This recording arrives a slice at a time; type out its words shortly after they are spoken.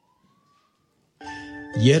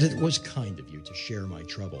Yet it was kind of you to share my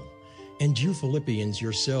trouble. And you Philippians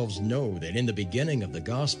yourselves know that in the beginning of the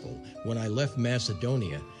gospel, when I left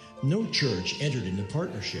Macedonia, no church entered into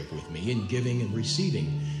partnership with me in giving and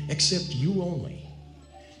receiving, except you only.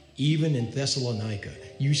 Even in Thessalonica,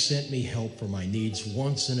 you sent me help for my needs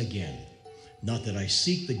once and again. Not that I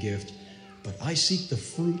seek the gift, but I seek the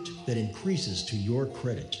fruit that increases to your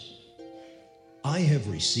credit. I have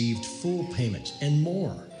received full payment and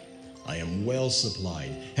more. I am well supplied,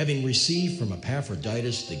 having received from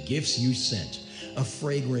Epaphroditus the gifts you sent, a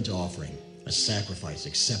fragrant offering, a sacrifice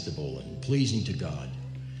acceptable and pleasing to God.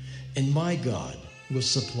 And my God will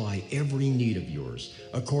supply every need of yours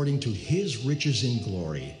according to his riches in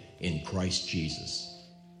glory in Christ Jesus.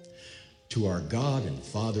 To our God and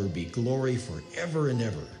Father be glory forever and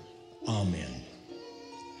ever. Amen.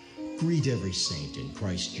 Greet every saint in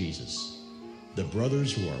Christ Jesus. The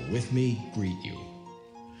brothers who are with me greet you.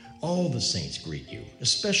 All the saints greet you,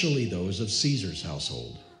 especially those of Caesar's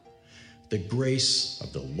household. The grace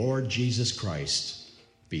of the Lord Jesus Christ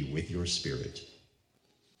be with your spirit.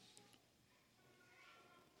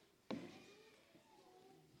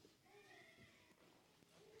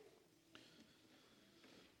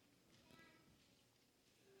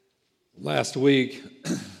 Last week,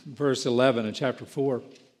 verse 11 of chapter 4,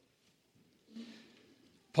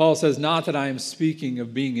 Paul says, "Not that I am speaking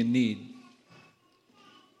of being in need,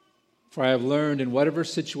 for I have learned in whatever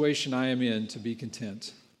situation I am in to be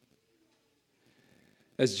content."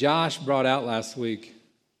 As Josh brought out last week,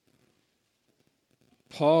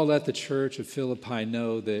 Paul let the church of Philippi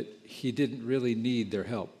know that he didn't really need their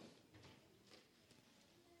help.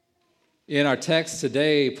 In our text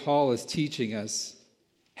today, Paul is teaching us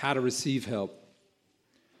how to receive help.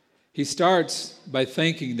 He starts by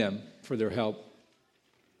thanking them for their help.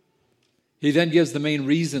 He then gives the main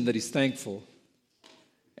reason that he's thankful.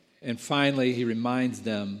 And finally, he reminds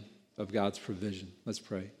them of God's provision. Let's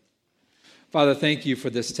pray. Father, thank you for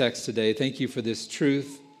this text today. Thank you for this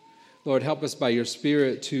truth. Lord, help us by your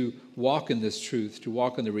Spirit to walk in this truth, to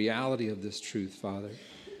walk in the reality of this truth, Father.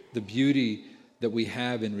 The beauty that we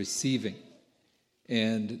have in receiving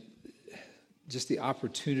and just the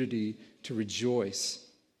opportunity to rejoice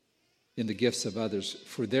in the gifts of others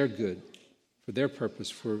for their good, for their purpose,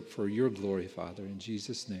 for your glory, Father. In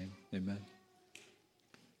Jesus' name, amen.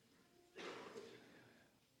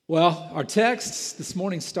 Well, our text this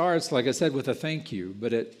morning starts, like I said, with a thank you,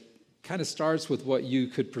 but it kind of starts with what you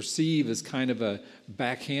could perceive as kind of a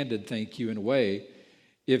backhanded thank you in a way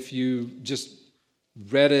if you just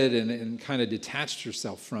read it and kind of detached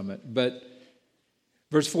yourself from it. But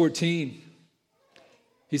verse 14,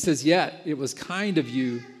 he says, "Yet it was kind of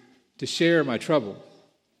you to share my trouble."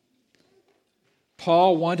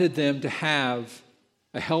 Paul wanted them to have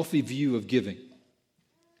a healthy view of giving.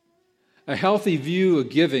 A healthy view of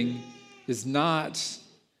giving is not,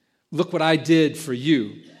 look what I did for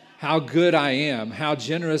you, how good I am, how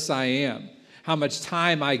generous I am, how much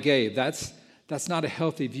time I gave. That's not a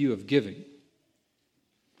healthy view of giving.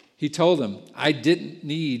 He told them, I didn't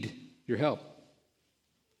need your help.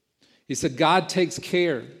 He said, God takes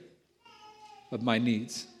care of my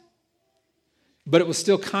needs. But it was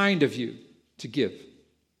still kind of you to give.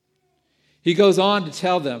 He goes on to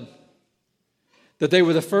tell them that they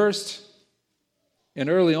were the first and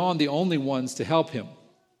early on the only ones to help him.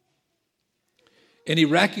 And he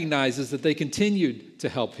recognizes that they continued to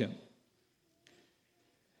help him.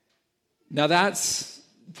 Now that's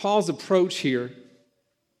Paul's approach here.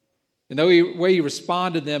 And the way he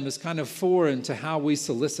responded to them is kind of foreign to how we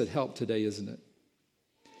solicit help today, isn't it?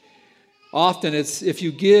 Often it's, if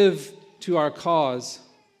you give to our cause,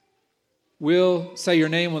 we'll say your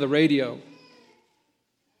name on the radio.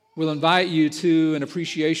 We'll invite you to an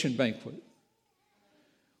appreciation banquet.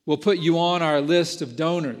 We'll put you on our list of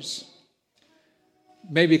donors,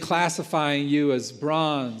 maybe classifying you as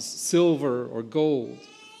bronze, silver, or gold,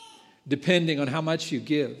 depending on how much you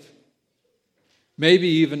give. Maybe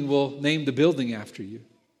even we'll name the building after you.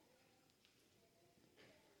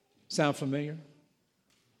 Sound familiar?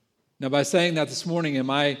 Now, by saying that this morning, am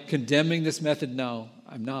I condemning this method? No,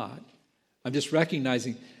 I'm not. I'm just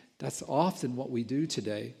recognizing that's often what we do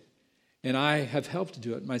today. And I have helped to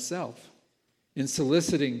do it myself in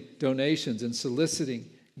soliciting donations and soliciting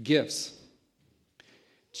gifts.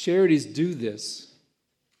 Charities do this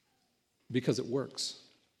because it works.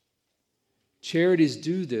 Charities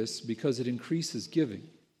do this because it increases giving.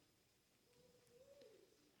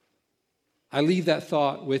 I leave that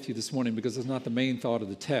thought with you this morning because it's not the main thought of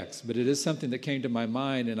the text, but it is something that came to my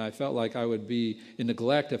mind, and I felt like I would be in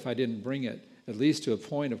neglect if I didn't bring it, at least to a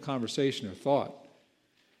point of conversation or thought.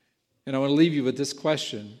 And I want to leave you with this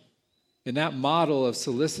question. in that model of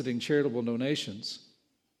soliciting charitable donations,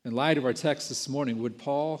 in light of our text this morning, would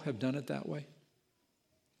Paul have done it that way?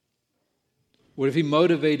 What if he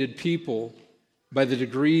motivated people by the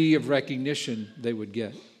degree of recognition they would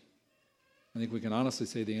get? I think we can honestly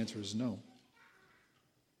say the answer is no.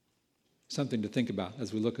 Something to think about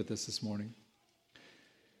as we look at this morning.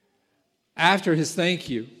 After his thank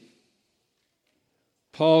you,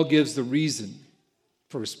 Paul gives the reason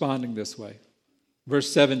for responding this way.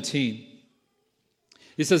 Verse 17.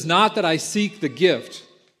 He says, "Not that I seek the gift,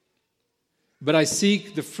 but I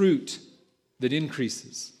seek the fruit that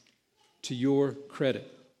increases to your credit."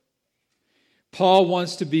 Paul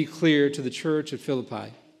wants to be clear to the church at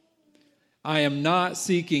Philippi. I am not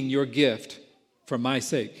seeking your gift for my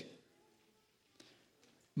sake.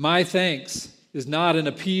 My thanks is not an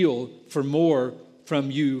appeal for more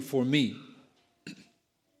from you for me.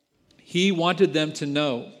 He wanted them to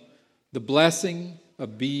know the blessing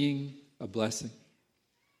of being a blessing.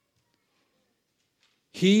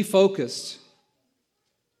 He focused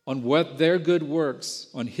on what their good works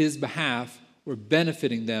on his behalf were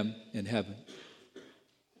benefiting them in heaven.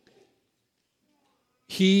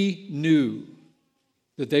 He knew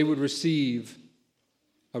that they would receive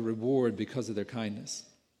a reward because of their kindness.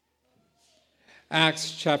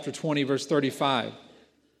 Acts chapter 20, verse 35.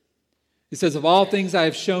 He says, "Of all things I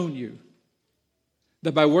have shown you,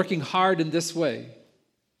 that by working hard in this way,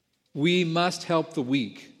 we must help the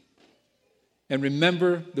weak. And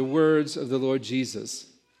remember the words of the Lord Jesus,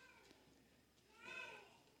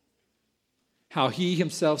 how he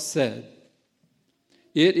himself said,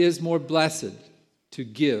 'It is more blessed to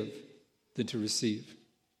give than to receive.'"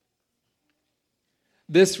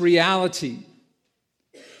 This reality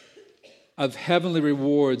of heavenly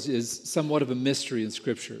rewards is somewhat of a mystery in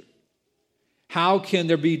Scripture. How can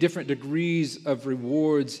there be different degrees of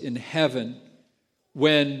rewards in heaven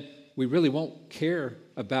when we really won't care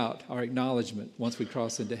about our acknowledgement once we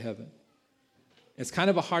cross into heaven? It's kind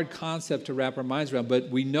of a hard concept to wrap our minds around, but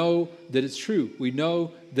we know that it's true. We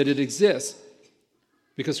know that it exists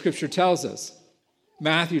because Scripture tells us.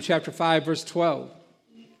 Matthew chapter 5, verse 12.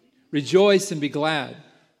 "Rejoice and be glad,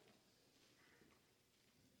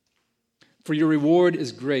 for your reward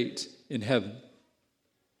is great in heaven."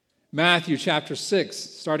 Matthew chapter 6,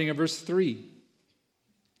 starting at verse 3.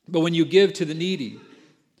 "But when you give to the needy,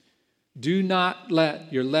 do not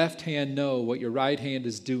let your left hand know what your right hand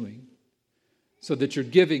is doing, so that your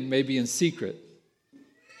giving may be in secret.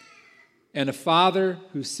 And a Father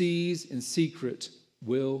who sees in secret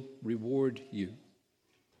will reward you."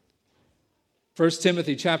 1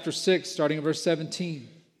 Timothy chapter 6, starting at verse 17.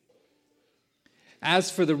 "As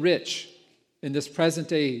for the rich in this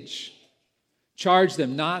present age, charge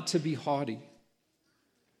them not to be haughty,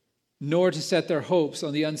 nor to set their hopes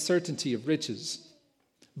on the uncertainty of riches,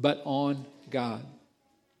 but on God,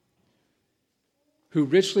 who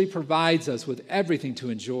richly provides us with everything to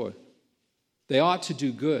enjoy. They ought to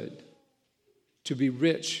do good, to be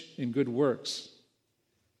rich in good works,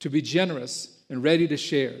 to be generous and ready to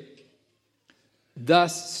share,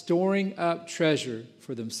 thus storing up treasure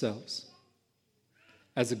for themselves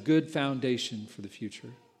as a good foundation for the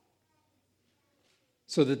future,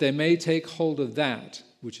 so that they may take hold of that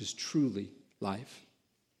which is truly life."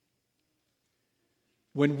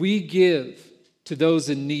 When we give to those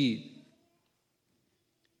in need,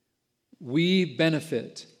 we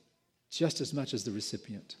benefit just as much as the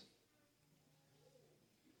recipient.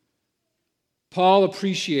 Paul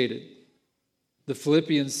appreciated the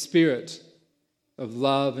Philippians' spirit of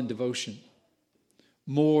love and devotion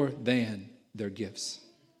more than their gifts.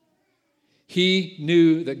 He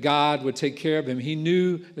knew that God would take care of him. He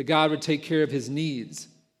knew that God would take care of his needs.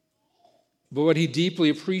 But what he deeply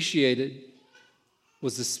appreciated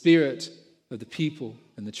was the spirit of the people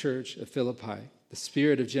in the church of Philippi, the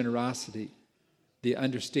spirit of generosity, the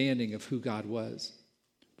understanding of who God was.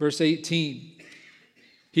 Verse 18,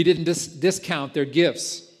 he didn't discount their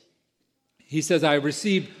gifts. He says, "I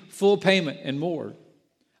received full payment and more.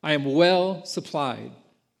 I am well supplied,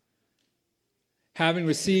 having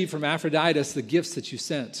received from Epaphroditus the gifts that you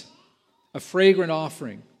sent, a fragrant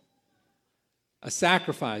offering, a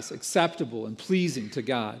sacrifice acceptable and pleasing to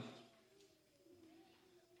God."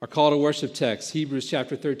 Our call to worship text, Hebrews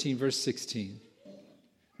chapter 13, verse 16.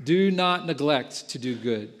 "Do not neglect to do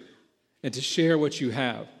good and to share what you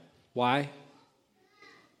have." Why?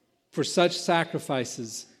 "For such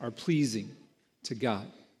sacrifices are pleasing to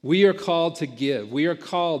God." We are called to give. We are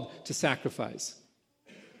called to sacrifice.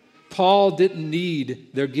 Paul didn't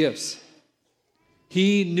need their gifts.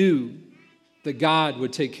 He knew that God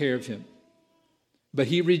would take care of him. But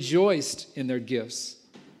he rejoiced in their gifts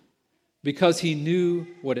because he knew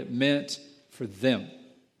what it meant for them.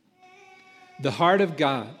 The heart of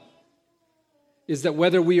God is that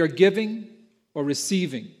whether we are giving or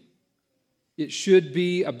receiving, it should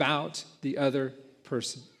be about the other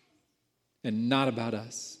person and not about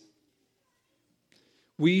us.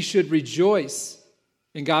 We should rejoice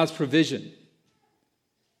in God's provision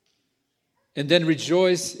and then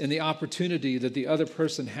rejoice in the opportunity that the other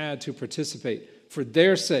person had to participate for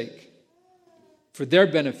their sake, for their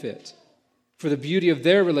benefit, for the beauty of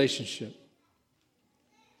their relationship.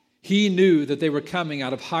 He knew that they were coming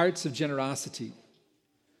out of hearts of generosity,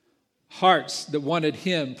 hearts that wanted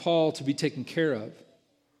him, Paul, to be taken care of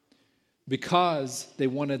because they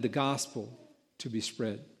wanted the gospel to be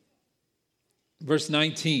spread. Verse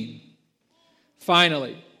 19,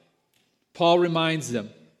 finally, Paul reminds them.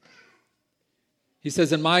 He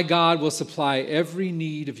says, "And my God will supply every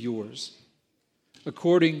need of yours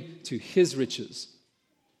according to his riches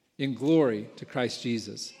in glory to Christ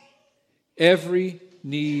Jesus." Every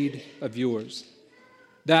need of yours.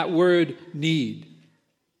 That word need.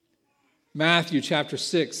 Matthew chapter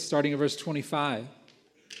 6, starting at verse 25.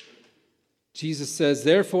 Jesus says,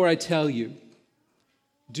 "Therefore I tell you,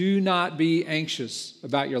 do not be anxious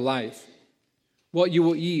about your life, what you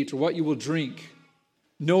will eat or what you will drink,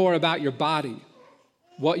 nor about your body,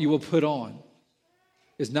 what you will put on.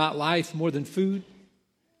 Is not life more than food,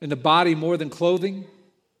 and the body more than clothing?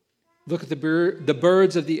 Look at the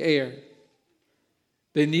birds of the air.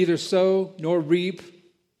 They neither sow nor reap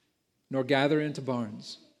nor gather into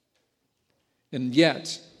barns, and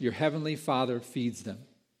yet your heavenly Father feeds them.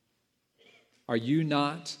 Are you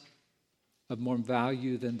not of more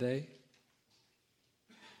value than they?"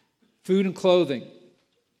 Food and clothing.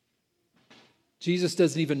 Jesus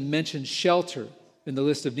doesn't even mention shelter in the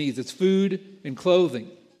list of needs. It's food and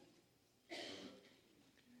clothing.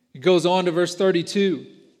 He goes on to verse 32.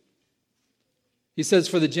 He says,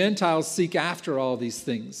 "For the Gentiles seek after all these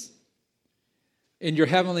things, and your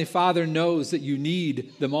heavenly Father knows that you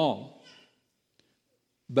need them all.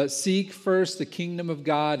 But seek first the kingdom of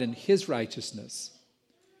God and his righteousness,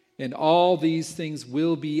 and all these things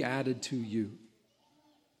will be added to you."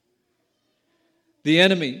 The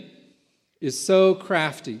enemy is so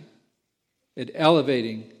crafty at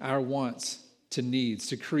elevating our wants to needs,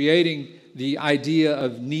 to creating the idea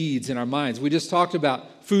of needs in our minds. We just talked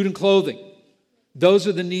about food and clothing. Those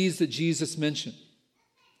are the needs that Jesus mentioned.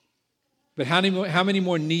 But how many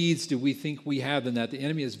more needs do we think we have than that? The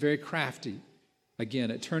enemy is very crafty,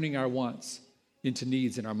 again, at turning our wants into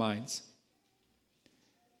needs in our minds.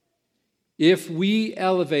 If we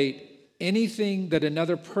elevate anything that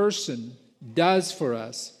another person does for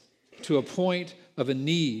us to a point of a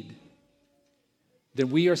need, then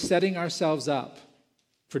we are setting ourselves up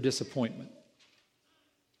for disappointment.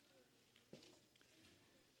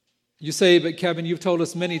 You say, "But Kevin, you've told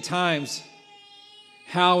us many times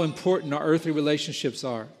how important our earthly relationships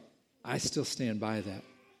are." I still stand by that.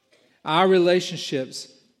 Our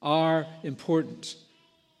relationships are important.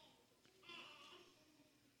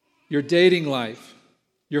 Your dating life,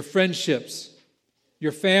 your friendships,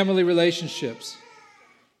 your family relationships,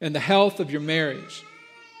 and the health of your marriage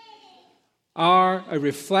are a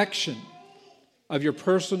reflection of your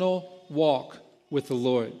personal walk with the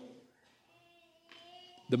Lord.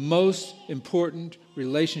 The most important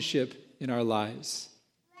relationship in our lives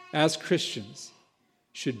as Christians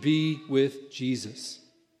should be with Jesus.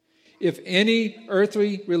 If any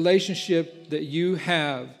earthly relationship that you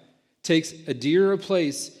have takes a dearer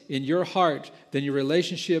place in your heart than your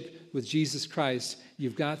relationship with Jesus Christ,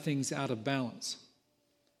 you've got things out of balance.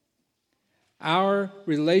 Our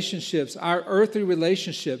relationships, our earthly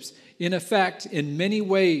relationships, in effect, in many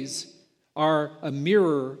ways, are a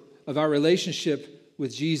mirror of our relationship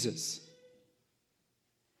with Jesus.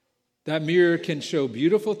 That mirror can show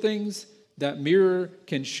beautiful things. That mirror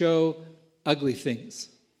can show ugly things.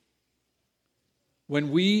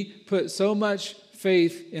 When we put so much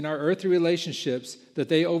faith in our earthly relationships that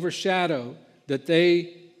they overshadow, that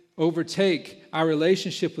they overtake our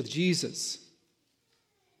relationship with Jesus,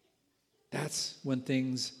 that's when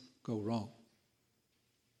things go wrong.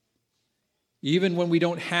 Even when we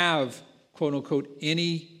don't have, quote unquote,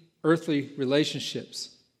 any earthly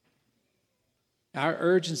relationships, our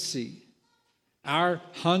urgency, our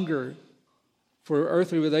hunger for an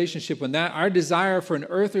earthly relationship, when that our desire for an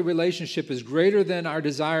earthly relationship is greater than our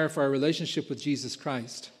desire for our relationship with Jesus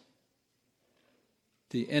Christ,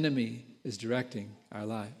 the enemy is directing our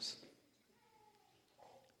lives.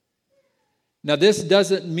 Now, this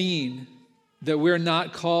doesn't mean that we're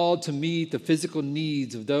not called to meet the physical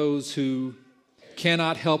needs of those who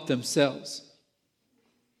cannot help themselves.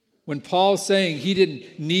 when Paul's saying he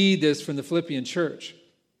didn't need this from the Philippian church,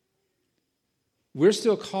 we're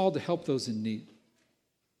still called to help those in need.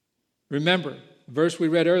 Remember, the verse we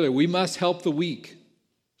read earlier, we must help the weak.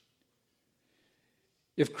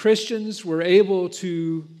 If Christians were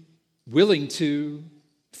willing to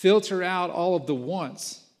filter out all of the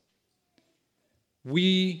wants,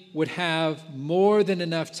 we would have more than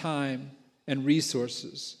enough time and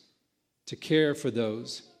resources to care for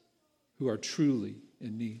those who are truly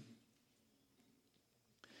in need.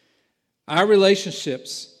 Our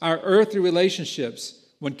relationships, our earthly relationships,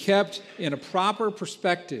 when kept in a proper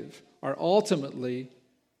perspective, are ultimately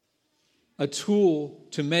a tool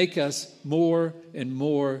to make us more and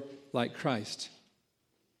more like Christ.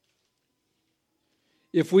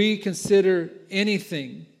 If we consider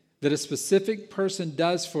anything that a specific person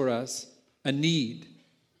does for us a need,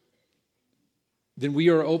 then we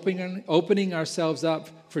are opening ourselves up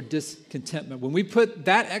for discontentment. When we put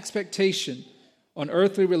that expectation on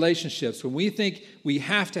earthly relationships, when we think we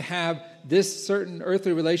have to have this certain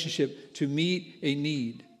earthly relationship to meet a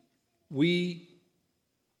need, we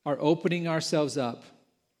are opening ourselves up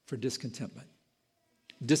for discontentment,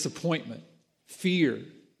 disappointment, fear,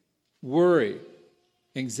 worry,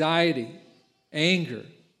 anxiety, anger.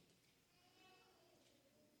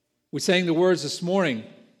 We sang the words this morning,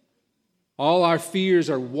 all our fears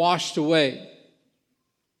are washed away.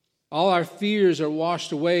 All our fears are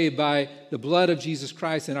washed away by the blood of Jesus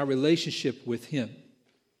Christ and our relationship with Him.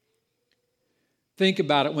 Think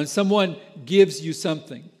about it. When someone gives you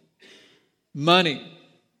something, money,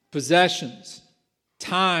 possessions,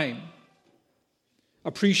 time,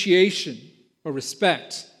 appreciation, or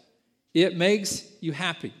respect, it makes you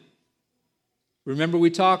happy. Remember, we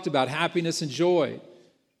talked about happiness and joy.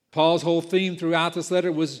 Paul's whole theme throughout this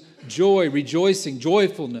letter was joy, rejoicing,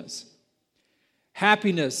 joyfulness.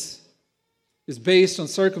 Happiness is based on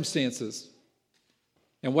circumstances.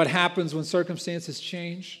 And what happens when circumstances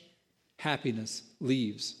change? Happiness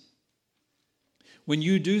leaves. When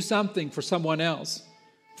you do something for someone else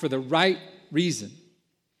for the right reason,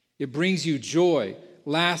 it brings you joy,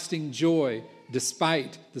 lasting joy,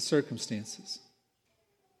 despite the circumstances.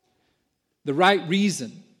 The right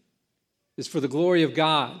reason is for the glory of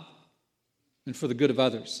God and for the good of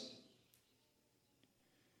others.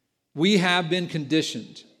 We have been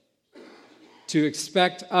conditioned to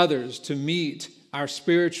expect others to meet our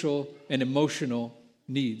spiritual and emotional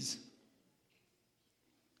needs.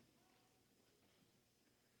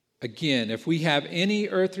 Again, if we have any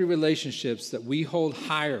earthly relationships that we hold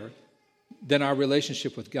higher than our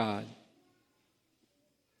relationship with God,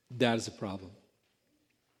 that is a problem.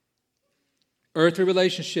 Earthly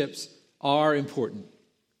relationships are important,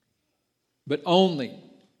 but only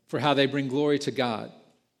for how they bring glory to God.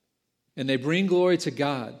 And they bring glory to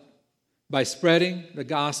God by spreading the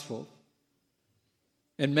gospel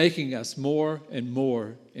and making us more and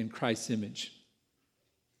more in Christ's image.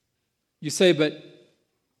 You say, but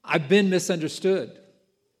I've been misunderstood,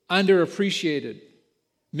 underappreciated,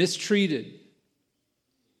 mistreated.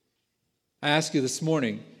 I ask you this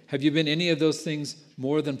morning, have you been any of those things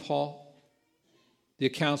more than Paul? The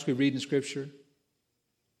accounts we read in Scripture?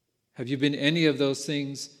 Have you been any of those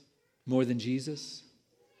things more than Jesus?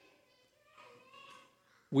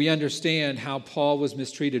 We understand how Paul was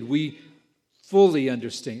mistreated. We fully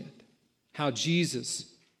understand how Jesus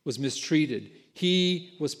was mistreated.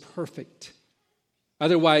 He was perfect.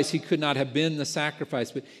 Otherwise, he could not have been the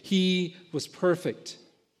sacrifice, but he was perfect.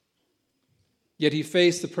 Yet he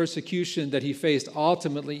faced the persecution that he faced,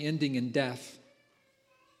 ultimately ending in death.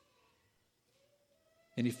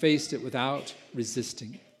 And he faced it without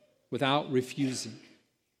resisting, without refusing,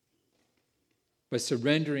 by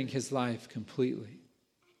surrendering his life completely.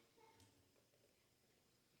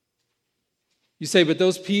 You say, but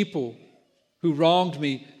those people who wronged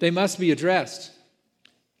me, they must be addressed.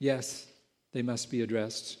 Yes, they must be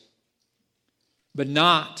addressed. But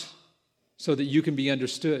not so that you can be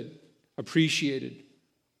understood, appreciated,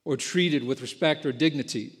 or treated with respect or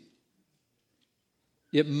dignity.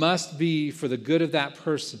 It must be for the good of that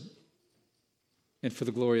person and for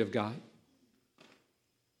the glory of God.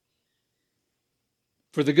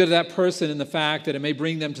 For the good of that person in the fact that it may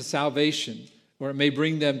bring them to salvation, or it may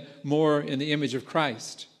bring them more in the image of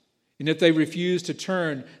Christ. And if they refuse to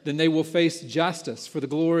turn, then they will face justice for the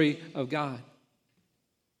glory of God.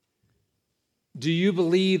 Do you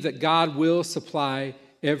believe that God will supply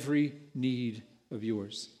every need of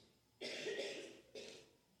yours?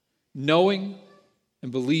 Knowing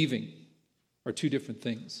and believing are two different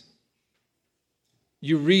things.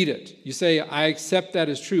 You read it. You say, I accept that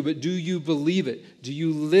as true, but do you believe it? Do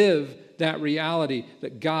you live that reality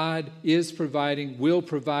that God is providing, will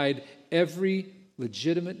provide every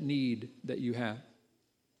legitimate need that you have?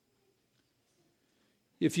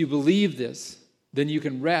 If you believe this, then you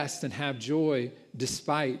can rest and have joy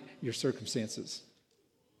despite your circumstances.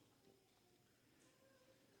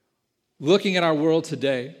 Looking at our world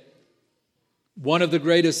today, one of the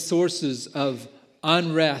greatest sources of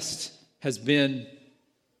unrest has been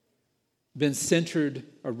centered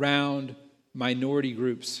around minority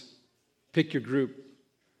groups. Pick your group.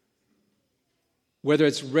 Whether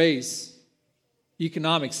it's race,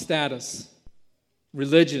 economic status,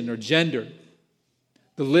 religion, or gender,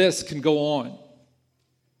 the list can go on.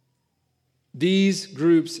 These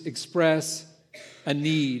groups express a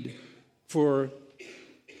need for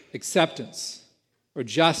acceptance or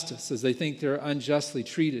justice as they think they're unjustly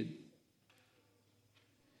treated.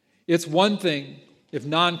 It's one thing if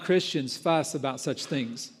non-Christians fuss about such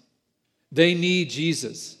things. They need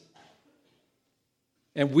Jesus.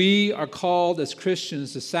 And we are called as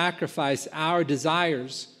Christians to sacrifice our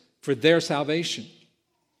desires for their salvation.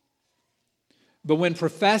 But when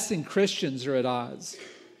professing Christians are at odds,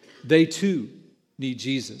 they too need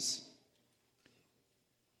Jesus.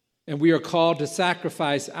 And we are called to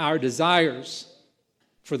sacrifice our desires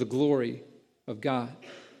for the glory of God.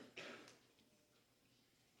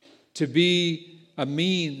 To be a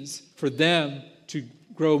means for them to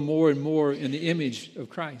grow more and more in the image of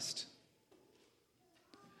Christ.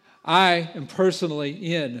 I am personally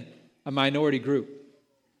in a minority group.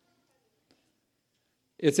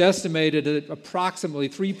 It's estimated that approximately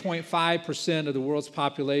 3.5% of the world's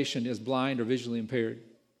population is blind or visually impaired.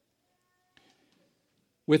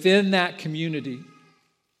 Within that community,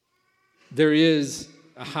 there is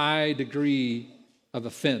a high degree of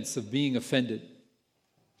offense, of being offended.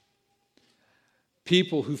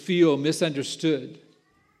 People who feel misunderstood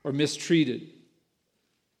or mistreated.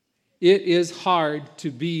 It is hard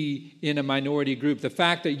to be in a minority group. The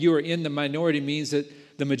fact that you are in the minority means that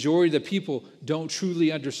the majority of the people don't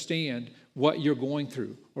truly understand what you're going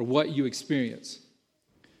through or what you experience.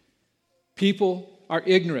 People are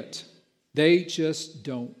ignorant. They just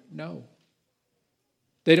don't know.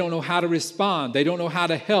 They don't know how to respond. They don't know how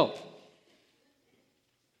to help.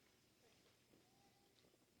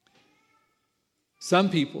 Some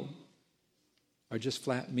people are just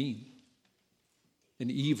flat mean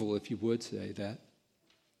and evil, if you would say that.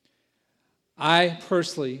 I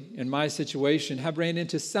personally, in my situation, have ran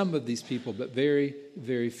into some of these people, but very,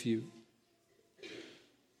 very few.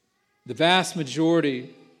 The vast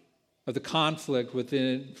majority of the conflict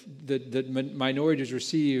within the minorities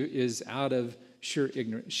receive is out of sheer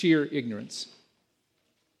ignorance.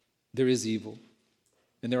 There is evil,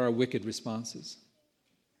 and there are wicked responses.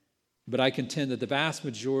 But I contend that the vast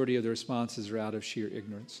majority of the responses are out of sheer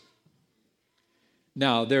ignorance.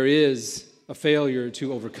 Now, there is a failure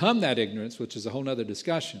to overcome that ignorance, which is a whole other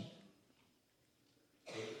discussion.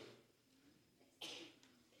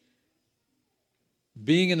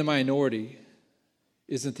 Being in the minority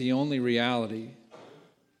isn't the only reality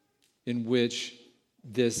in which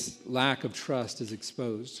this lack of trust is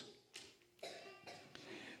exposed.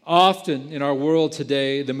 Often in our world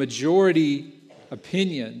today, the majority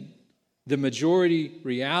opinion, the majority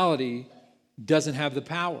reality doesn't have the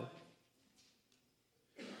power.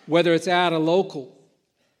 Whether it's at a local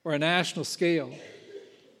or a national scale,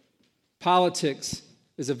 politics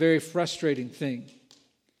is a very frustrating thing.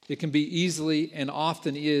 It can be easily and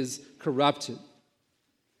often is corrupted.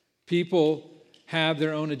 People have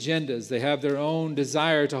their own agendas. They have their own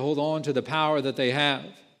desire to hold on to the power that they have.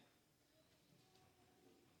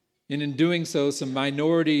 And in doing so, some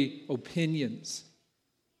minority opinions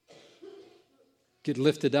get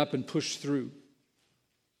lifted up and pushed through.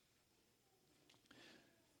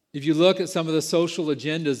 If you look at some of the social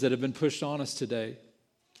agendas that have been pushed on us today,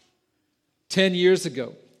 10 years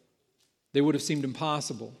ago, they would have seemed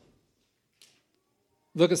impossible.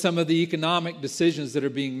 Look at some of the economic decisions that are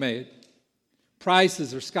being made.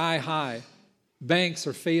 Prices are sky high. Banks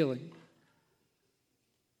are failing.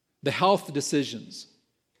 The health decisions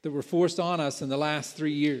that were forced on us in the last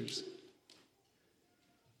 3 years.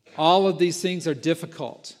 All of these things are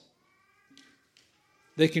difficult.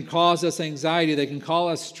 They can cause us anxiety. They can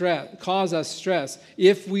cause us stress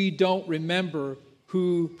if we don't remember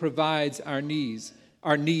who provides our needs.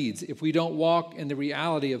 If we don't walk in the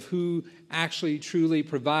reality of who actually truly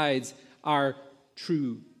provides our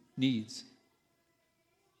true needs.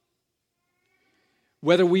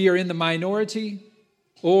 Whether we are in the minority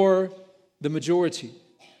or the majority,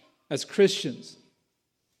 as Christians,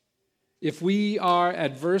 if we are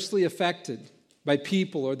adversely affected by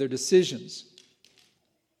people or their decisions,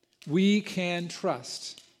 we can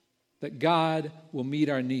trust that God will meet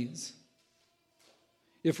our needs.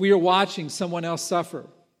 If we are watching someone else suffer,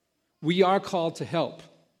 we are called to help.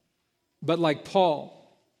 But like Paul,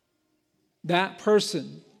 that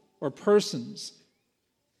person or persons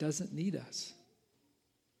doesn't need us.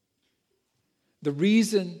 The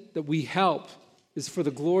reason that we help is for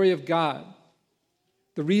the glory of God.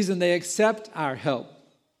 The reason they accept our help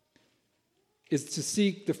is to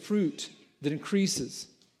seek the fruit that increases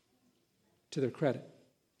to their credit.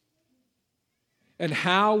 And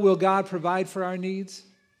how will God provide for our needs?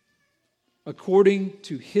 According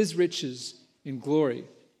to his riches in glory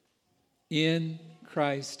in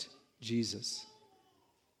Christ Jesus.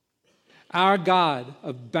 Our God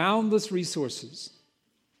of boundless resources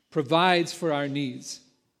provides for our needs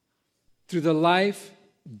through the life,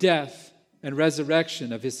 death, and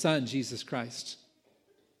resurrection of his Son, Jesus Christ.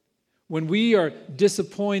 When we are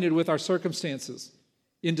disappointed with our circumstances,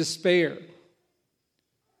 in despair,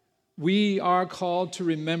 we are called to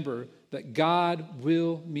remember that God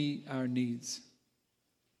will meet our needs.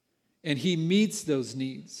 And he meets those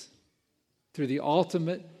needs through the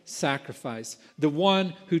ultimate sacrifice, the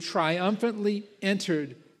one who triumphantly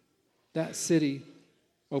entered that city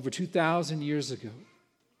over 2,000 years ago.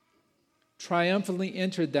 Triumphantly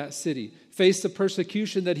entered that city, faced the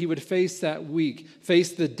persecution that he would face that week,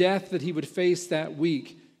 faced the death that he would face that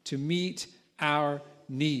week to meet our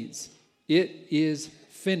needs. It is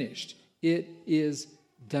finished. It is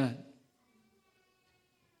done.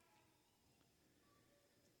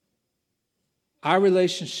 Our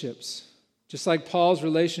relationships, just like Paul's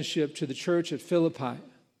relationship to the church at Philippi,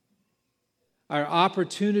 are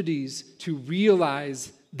opportunities to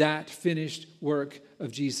realize that finished work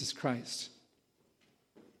of Jesus Christ.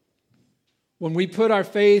 When we put our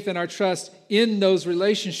faith and our trust in those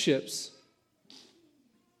relationships,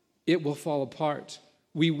 it will fall apart.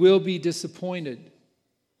 We will be disappointed.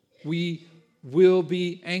 We will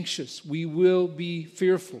be anxious. We will be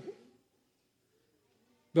fearful.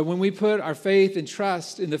 But when we put our faith and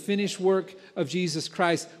trust in the finished work of Jesus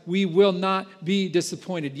Christ, we will not be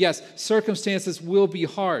disappointed. Yes, circumstances will be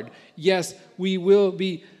hard. Yes, we will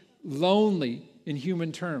be lonely in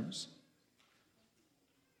human terms.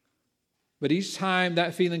 But each time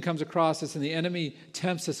that feeling comes across us and the enemy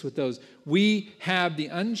tempts us with those, we have the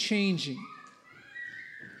unchanging,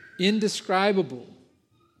 indescribable,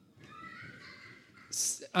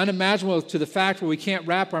 unimaginable to the fact where we can't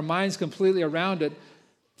wrap our minds completely around it,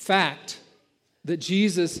 fact that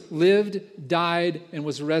Jesus lived, died, and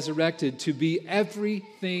was resurrected to be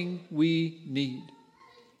everything we need.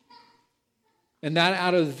 And that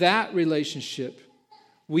out of that relationship,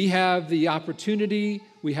 we have the opportunity,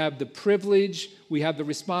 we have the privilege, we have the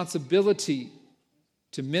responsibility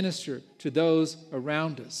to minister to those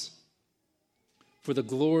around us for the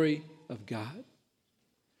glory of God.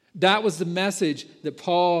 That was the message that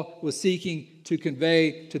Paul was seeking to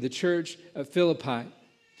convey to the church of Philippi.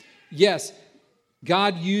 Yes,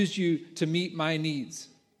 God used you to meet my needs.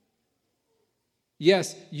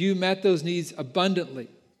 Yes, you met those needs abundantly.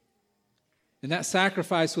 And that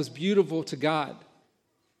sacrifice was beautiful to God.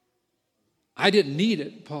 I didn't need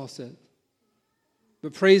it, Paul said.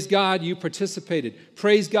 But praise God, you participated.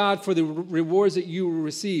 Praise God for the rewards that you will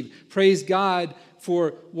receive. Praise God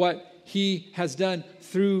for what he has done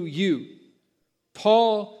through you.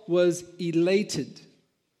 Paul was elated.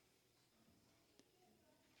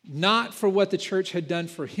 Not for what the church had done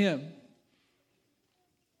for him,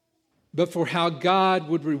 but for how God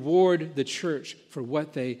would reward the church for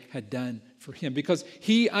what they had done for him. Because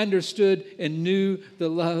he understood and knew the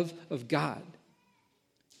love of God.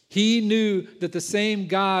 He knew that the same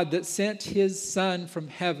God that sent his Son from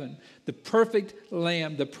heaven, the perfect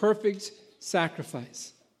Lamb, the perfect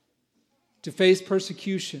sacrifice, to face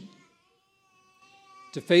persecution,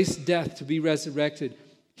 to face death, to be resurrected,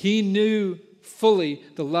 he knew fully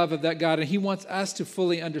the love of that God, and he wants us to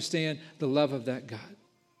fully understand the love of that God.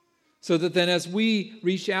 So that then as we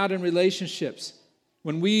reach out in relationships,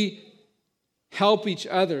 when we help each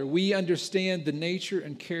other, we understand the nature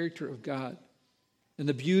and character of God and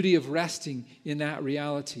the beauty of resting in that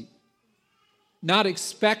reality. Not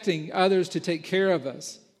expecting others to take care of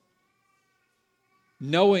us,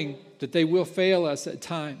 knowing that they will fail us at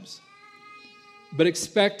times, but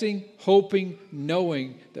expecting, hoping,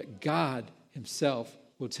 knowing that God himself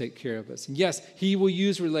will take care of us. And yes, he will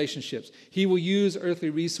use relationships. He will use earthly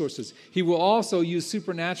resources. He will also use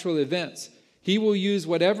supernatural events. He will use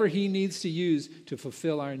whatever he needs to use to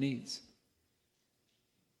fulfill our needs.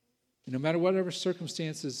 And no matter whatever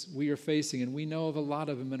circumstances we are facing, and we know of a lot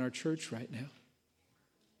of them in our church right now,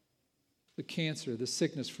 the cancer, the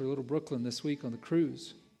sickness for little Brooklyn this week on the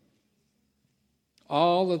cruise.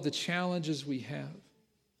 All of the challenges we have,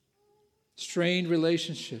 strained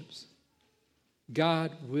relationships,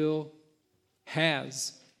 God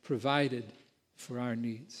has provided for our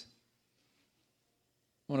needs.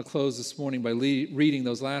 I want to close this morning by reading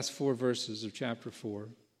those last 4 verses of chapter 4.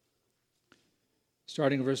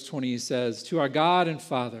 Starting in verse 20, he says, "To our God and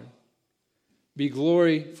Father be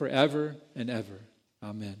glory forever and ever.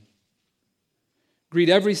 Amen. Greet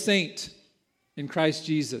every saint in Christ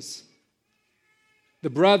Jesus. The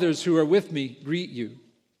brothers who are with me greet you.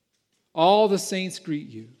 All the saints greet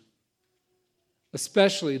you,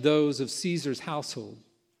 especially those of Caesar's household.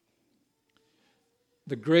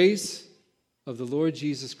 The grace of the Lord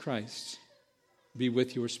Jesus Christ be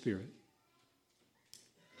with your spirit."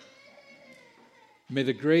 May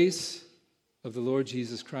the grace of the Lord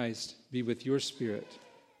Jesus Christ be with your spirit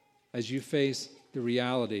as you face the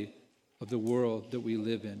reality of the world that we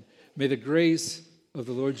live in. May the grace of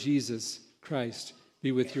the Lord Jesus Christ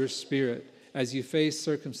be with your spirit as you face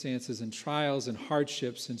circumstances and trials and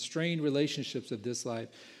hardships and strained relationships of this life,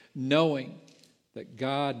 knowing that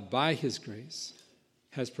God, by his grace,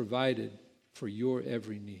 has provided for your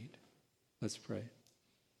every need. Let's pray.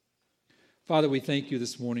 Father, we thank you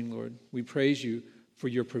this morning, Lord. We praise you for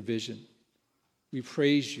your provision. We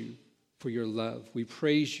praise you for your love. We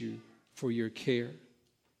praise you for your care.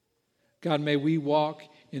 God, may we walk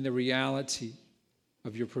in the reality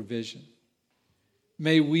of your provision.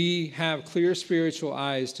 May we have clear spiritual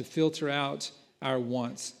eyes to filter out our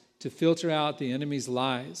wants, to filter out the enemy's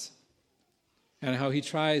lies and how he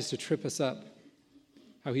tries to trip us up,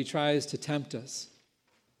 how he tries to tempt us,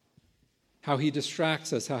 how he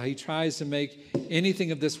distracts us, how he tries to make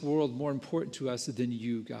anything of this world more important to us than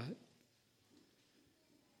you, God.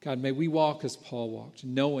 God, may we walk as Paul walked,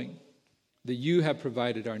 knowing that you have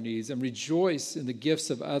provided our needs, and rejoice in the gifts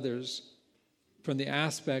of others from the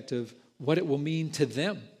aspect of what it will mean to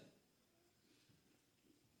them.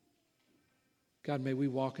 God, may we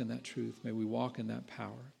walk in that truth. May we walk in that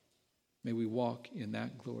power. May we walk in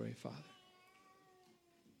that glory, Father.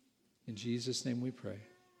 In Jesus' name we pray.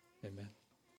 Amen.